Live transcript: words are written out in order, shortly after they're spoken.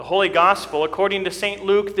The Holy Gospel according to St.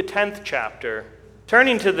 Luke, the 10th chapter.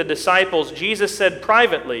 Turning to the disciples, Jesus said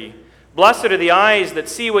privately, "Blessed are the eyes that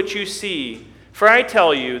see what you see. For I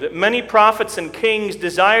tell you that many prophets and kings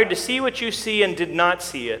desired to see what you see and did not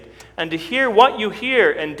see it, and to hear what you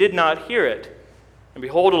hear and did not hear it. And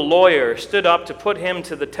behold, a lawyer stood up to put him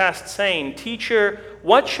to the test, saying, 'Teacher,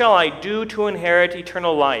 what shall I do to inherit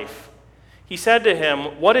eternal life?' He said to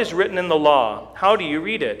him, 'What is written in the law? How do you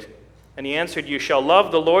read it?' And he answered, 'You shall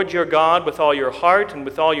love the Lord your God with all your heart and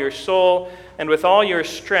with all your soul and with all your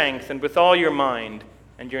strength and with all your mind,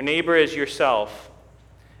 and your neighbor as yourself.'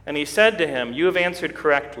 And he said to him, 'You have answered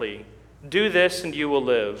correctly. Do this and you will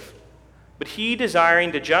live.' But he,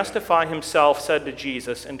 desiring to justify himself, said to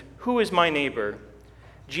Jesus, 'And who is my neighbor?'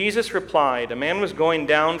 Jesus replied, 'A man was going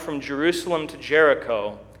down from Jerusalem to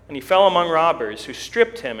Jericho, and he fell among robbers, who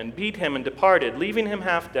stripped him and beat him and departed, leaving him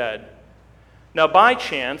half dead. Now by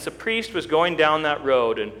chance a priest was going down that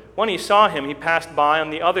road, and when he saw him, he passed by on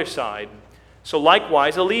the other side. So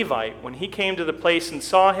likewise a Levite, when he came to the place and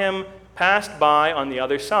saw him, passed by on the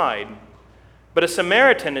other side. But a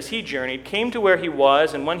Samaritan, as he journeyed, came to where he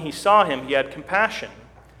was, and when he saw him, he had compassion.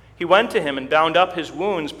 He went to him and bound up his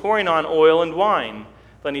wounds, pouring on oil and wine.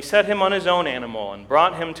 Then he set him on his own animal, and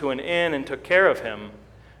brought him to an inn, and took care of him.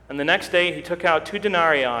 And the next day he took out 2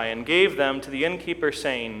 denarii, and gave them to the innkeeper,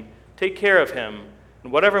 saying, 'Take care of him,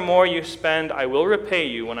 and whatever more you spend, I will repay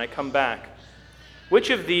you when I come back.' Which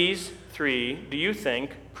of these 3 do you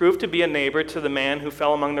think proved to be a neighbor to the man who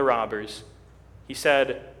fell among the robbers?" He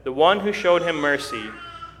said, "The one who showed him mercy."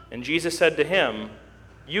 And Jesus said to him,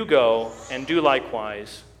 "You go and do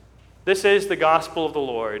likewise." This is the gospel of the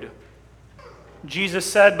Lord.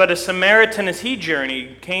 Jesus said, "But a Samaritan, as he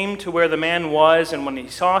journeyed, came to where the man was, and when he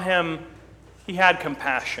saw him, he had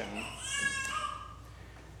compassion."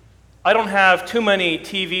 I don't have too many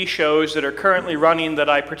TV shows that are currently running that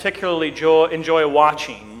I particularly enjoy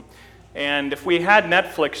watching. And if we had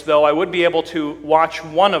Netflix, though, I would be able to watch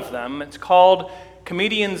one of them. It's called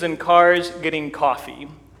Comedians in Cars Getting Coffee.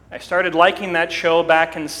 I started liking that show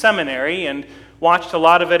back in seminary and watched a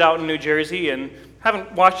lot of it out in New Jersey, and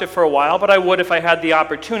haven't watched it for a while, but I would if I had the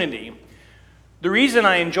opportunity. The reason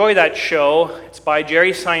I enjoy that show, it's by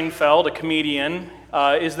Jerry Seinfeld, a comedian,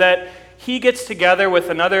 is that he gets together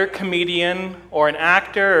with another comedian or an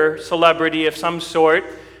actor or celebrity of some sort,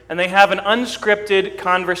 and they have an unscripted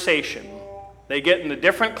conversation. They get in a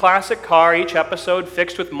different classic car each episode,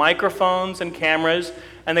 fixed with microphones and cameras,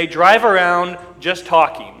 and they drive around just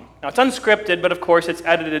talking. Now, it's unscripted, but of course it's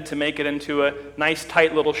edited to make it into a nice,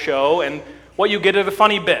 tight little show, and what you get are the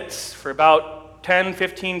funny bits. For about 10,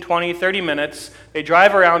 15, 20, 30 minutes, they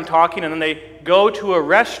drive around talking, and then they go to a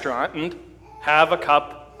restaurant and have a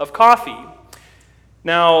cup of coffee.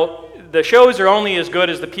 Now, the shows are only as good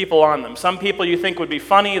as the people on them. Some people you think would be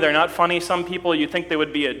funny, they're not funny. Some people you think they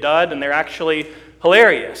would be a dud, and they're actually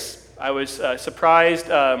hilarious. I was surprised.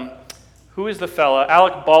 Who is the fella?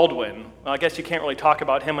 Alec Baldwin. Well, I guess you can't really talk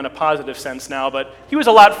about him in a positive sense now, but he was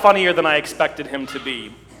a lot funnier than I expected him to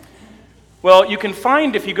be. Well, you can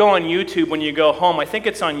find, if you go on YouTube when you go home, I think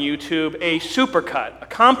it's on YouTube, a supercut, a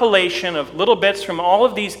compilation of little bits from all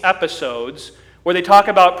of these episodes where they talk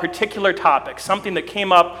about particular topics, something that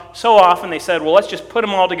came up so often they said, well, let's just put them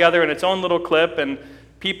all together in its own little clip, and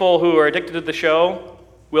people who are addicted to the show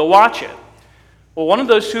will watch it. Well, one of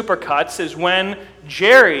those supercuts is when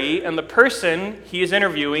Jerry and the person he is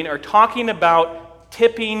interviewing are talking about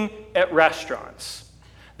tipping at restaurants.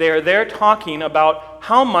 They are there talking about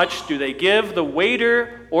how much do they give the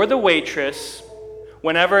waiter or the waitress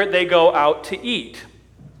whenever they go out to eat.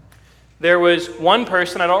 There was one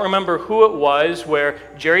person, I don't remember who it was, where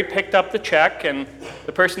Jerry picked up the check and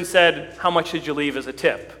the person said, "How much did you leave as a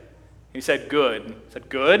tip?" He said, "Good." He said,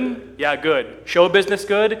 "Good?" "Yeah, good." "Show business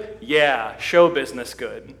good?" "Yeah, show business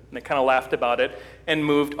good." And they kind of laughed about it and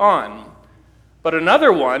moved on. But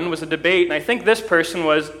another one was a debate, and I think this person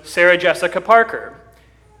was Sarah Jessica Parker.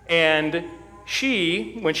 And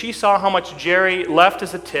she, when she saw how much Jerry left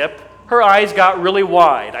as a tip, her eyes got really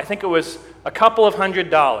wide. I think it was a couple of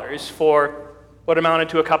 $100 for what amounted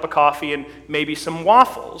to a cup of coffee and maybe some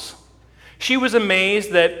waffles. She was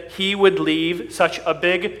amazed that he would leave such a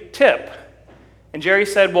big tip. And Jerry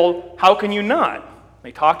said, "Well, how can you not?"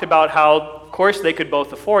 They talked about how, of course, they could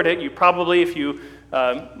both afford it. You probably, if you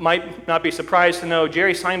might not be surprised to know,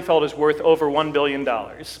 Jerry Seinfeld is worth over $1 billion.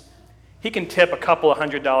 He can tip a couple of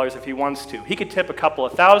 $100 if he wants to. He could tip a couple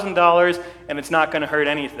of $1,000, and it's not going to hurt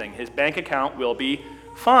anything. His bank account will be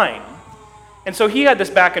fine. And so he had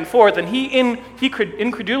this back and forth, and he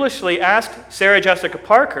incredulously asked Sarah Jessica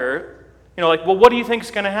Parker, well, what do you think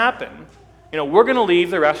is going to happen? we're going to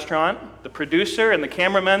leave the restaurant. The producer and the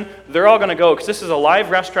cameraman, they're all going to go because this is a live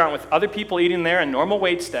restaurant with other people eating there and normal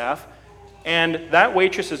wait staff. And that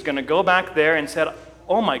waitress is going to go back there and said,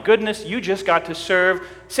 oh my goodness, you just got to serve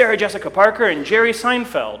Sarah Jessica Parker and Jerry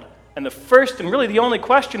Seinfeld. And the first and really the only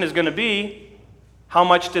question is going to be, how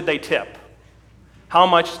much did they tip? How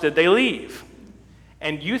much did they leave?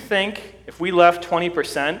 And you think if we left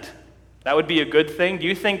 20%, that would be a good thing? Do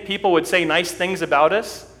you think people would say nice things about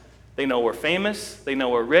us? They know we're famous. They know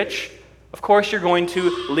we're rich. Of course, you're going to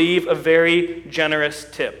leave a very generous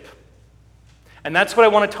tip. And that's what I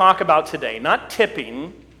want to talk about today. Not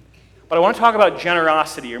tipping, but I want to talk about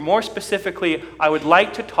generosity. Or more specifically, I would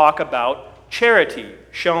like to talk about charity,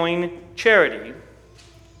 showing charity.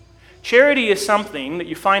 Charity is something that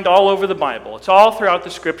you find all over the Bible. It's all throughout the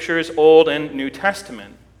Scriptures, Old and New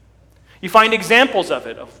Testament. You find examples of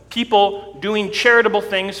it, of people doing charitable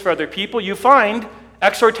things for other people. You find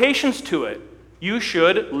exhortations to it. You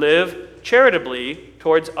should live charitably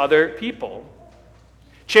towards other people.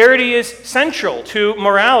 Charity is central to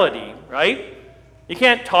morality, right? You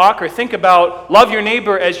can't talk or think about love your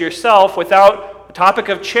neighbor as yourself without the topic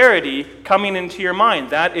of charity coming into your mind.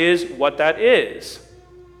 That is what that is.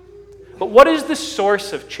 But what is the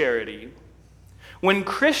source of charity? When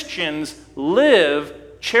Christians live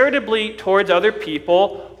charitably towards other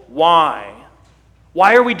people, why?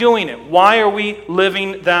 Why are we doing it? Why are we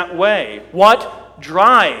living that way? What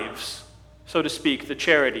drives, so to speak, the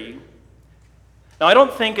charity? Now, I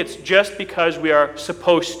don't think it's just because we are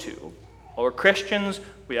supposed to. Well, we're Christians,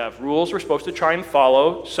 we have rules we're supposed to try and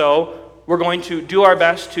follow, so we're going to do our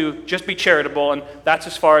best to just be charitable, and that's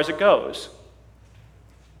as far as it goes.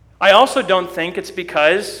 I also don't think it's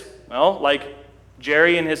because, well, like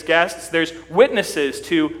Jerry and his guests, there's witnesses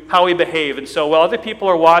to how we behave. And so, well, other people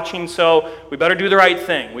are watching, so we better do the right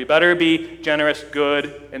thing. We better be generous,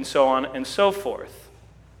 good, and so on and so forth.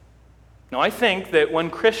 Now, I think that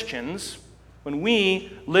when Christians, when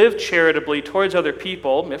we live charitably towards other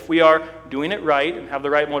people, if we are doing it right and have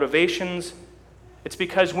the right motivations, it's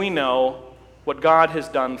because we know what God has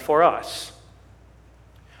done for us.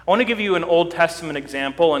 I want to give you an Old Testament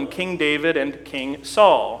example on King David and King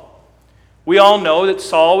Saul. We all know that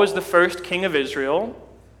Saul was the first king of Israel,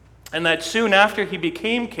 and that soon after he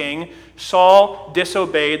became king, Saul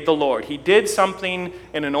disobeyed the Lord. He did something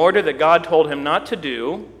in an order that God told him not to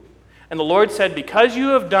do, and the Lord said, because you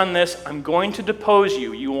have done this, I'm going to depose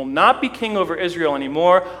you. You will not be king over Israel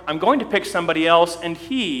anymore. I'm going to pick somebody else, and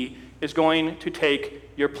he is going to take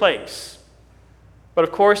your place. But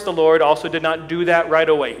of course, the Lord also did not do that right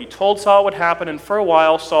away. He told Saul what happened, and for a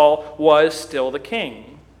while, Saul was still the king.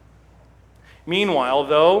 Meanwhile,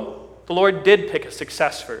 though, the Lord did pick a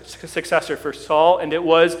successor for Saul, and it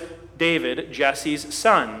was David, Jesse's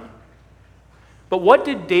son. But what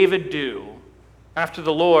did David do after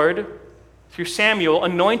the Lord, through Samuel,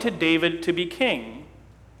 anointed David to be king?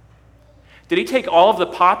 Did he take all of the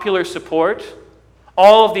popular support,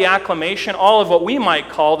 all of the acclamation, all of what we might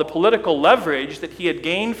call the political leverage that he had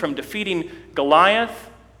gained from defeating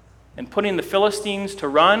Goliath and putting the Philistines to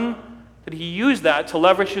run? Did he use that to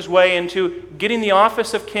leverage his way into getting the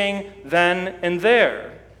office of king then and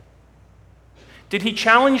there? Did he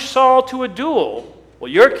challenge Saul to a duel?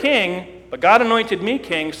 Well, you're king, but God anointed me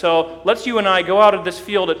king, so let's you and I go out of this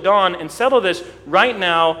field at dawn and settle this right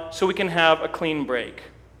now so we can have a clean break.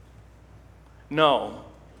 No.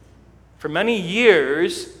 For many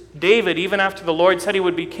years, David, even after the Lord said he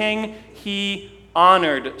would be king, he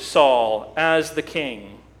honored Saul as the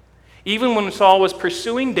king. Even when Saul was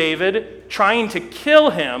pursuing David, trying to kill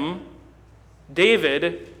him,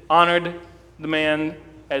 David honored the man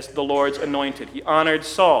as the Lord's anointed. He honored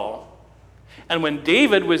Saul. And when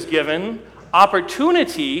David was given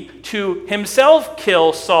opportunity to himself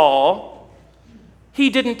kill Saul, he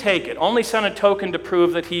didn't take it, only sent a token to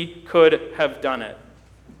prove that he could have done it.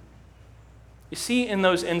 You see, in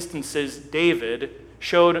those instances, David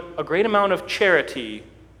showed a great amount of charity,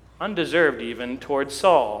 undeserved even, towards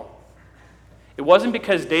Saul. It wasn't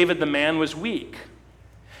because David the man was weak.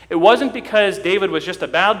 It wasn't because David was just a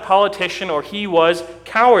bad politician or he was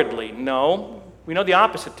cowardly. No, we know the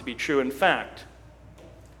opposite to be true, in fact.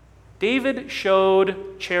 David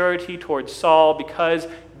showed charity towards Saul because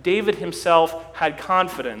David himself had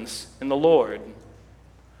confidence in the Lord.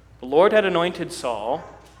 The Lord had anointed Saul,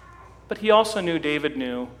 but he also knew, David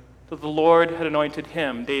knew, that the Lord had anointed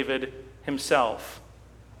him, David himself.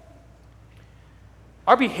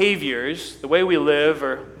 Our behaviors, the way we live,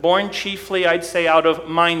 are born chiefly, I'd say, out of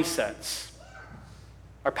mindsets.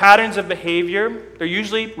 Our patterns of behavior, they're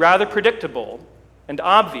usually rather predictable and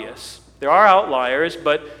obvious. There are outliers,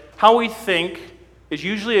 but how we think is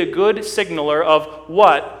usually a good signaler of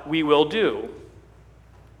what we will do.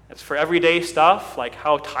 It's for everyday stuff, like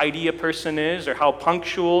how tidy a person is or how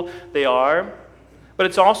punctual they are. But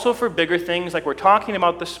it's also for bigger things like we're talking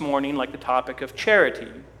about this morning, like the topic of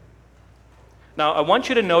charity. Now, I want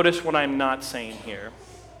you to notice what I'm not saying here.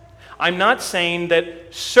 I'm not saying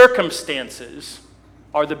that circumstances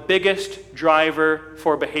are the biggest driver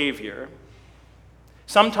for behavior.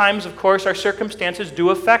 Sometimes, of course, our circumstances do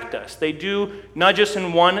affect us. They do nudge us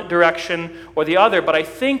in one direction or the other, but I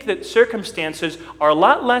think that circumstances are a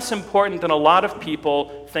lot less important than a lot of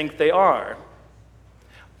people think they are.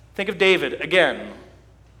 Think of David again.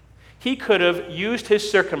 He could have used his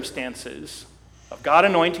circumstances of God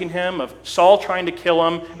anointing him, of Saul trying to kill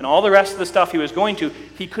him, and all the rest of the stuff he was going to.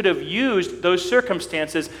 He could have used those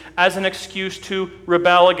circumstances as an excuse to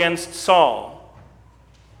rebel against Saul.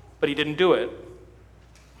 But he didn't do it.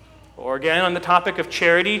 Or again, on the topic of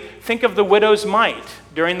charity, think of the widow's mite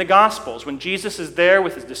during the Gospels. When Jesus is there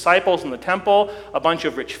with his disciples in the temple, a bunch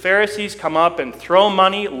of rich Pharisees come up and throw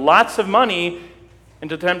money, lots of money,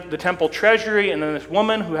 into the temple treasury, and then this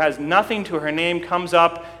woman who has nothing to her name comes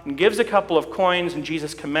up and gives a couple of coins, and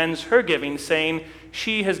Jesus commends her giving, saying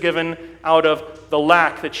she has given out of the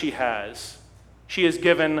lack that she has. She has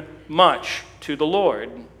given much to the Lord.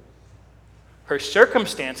 Her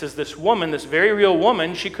circumstances, this woman, this very real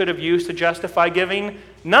woman, she could have used to justify giving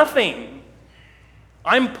nothing.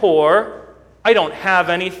 I'm poor. I don't have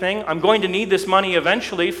anything. I'm going to need this money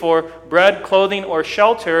eventually for bread, clothing, or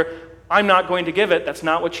shelter. I'm not going to give it. That's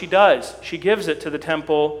not what she does. She gives it to the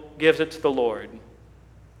temple, gives it to the Lord.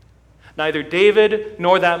 Neither David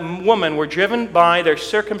nor that woman were driven by their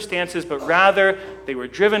circumstances, but rather they were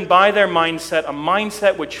driven by their mindset, a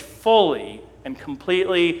mindset which fully and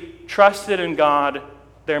completely trusted in God,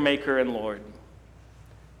 their Maker and Lord.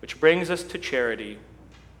 Which brings us to charity.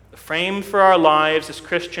 The frame for our lives as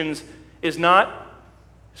Christians is not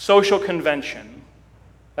social convention.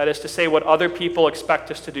 That is to say, what other people expect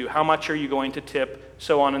us to do. How much are you going to tip?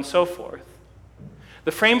 So on and so forth.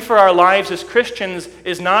 The frame for our lives as Christians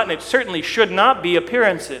is not, and it certainly should not be,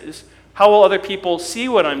 appearances. How will other people see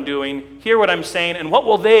what I'm doing, hear what I'm saying, and what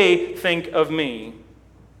will they think of me?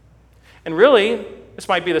 And really, this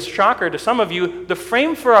might be the shocker to some of you, the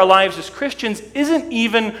frame for our lives as Christians isn't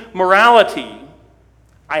even morality.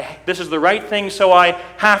 This is the right thing, so I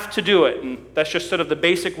have to do it. And that's just sort of the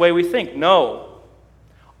basic way we think. No.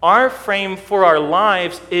 Our frame for our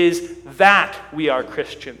lives is that we are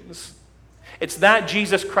Christians. It's that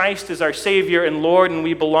Jesus Christ is our Savior and Lord and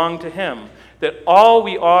we belong to Him. That all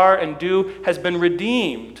we are and do has been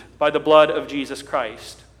redeemed by the blood of Jesus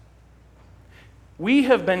Christ. We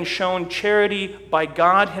have been shown charity by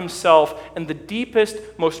God Himself in the deepest,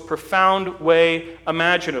 most profound way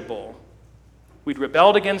imaginable. We'd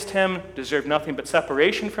rebelled against Him, deserved nothing but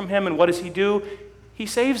separation from Him, and what does He do? He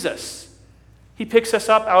saves us. He picks us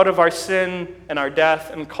up out of our sin and our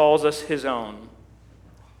death and calls us His own.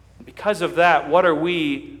 And because of that, what are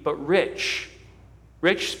we but rich?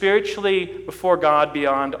 Rich spiritually before God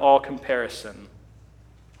beyond all comparison.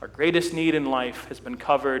 Our greatest need in life has been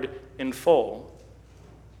covered in full.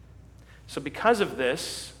 So because of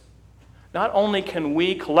this, not only can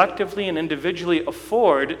we collectively and individually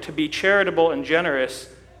afford to be charitable and generous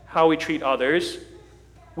how we treat others,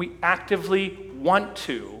 we actively want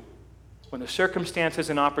to when the circumstances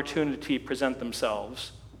and opportunity present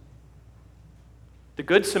themselves. The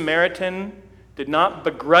Good Samaritan did not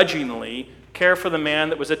begrudgingly care for the man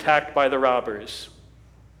that was attacked by the robbers.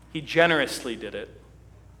 He generously did it.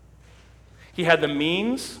 He had the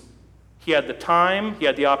means, he had the time, he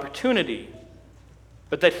had the opportunity,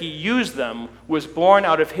 but that he used them was born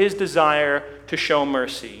out of his desire to show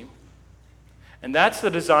mercy. And that's the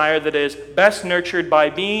desire that is best nurtured by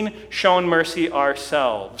being shown mercy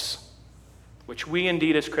ourselves, which we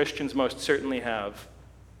indeed as Christians most certainly have.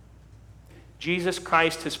 Jesus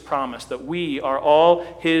Christ has promised that we are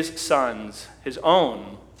all His sons, His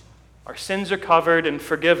own. Our sins are covered and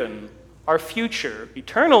forgiven. Our future,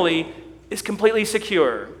 eternally, is completely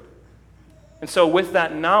secure. And so with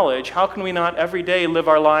that knowledge, how can we not every day live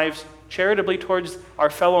our lives charitably towards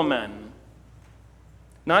our fellow men?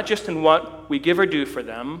 Not just in what we give or do for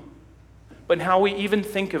them, but in how we even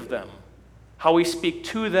think of them, how we speak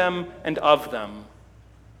to them and of them.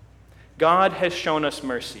 God has shown us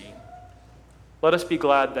mercy. Let us be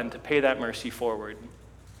glad then to pay that mercy forward.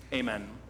 Amen.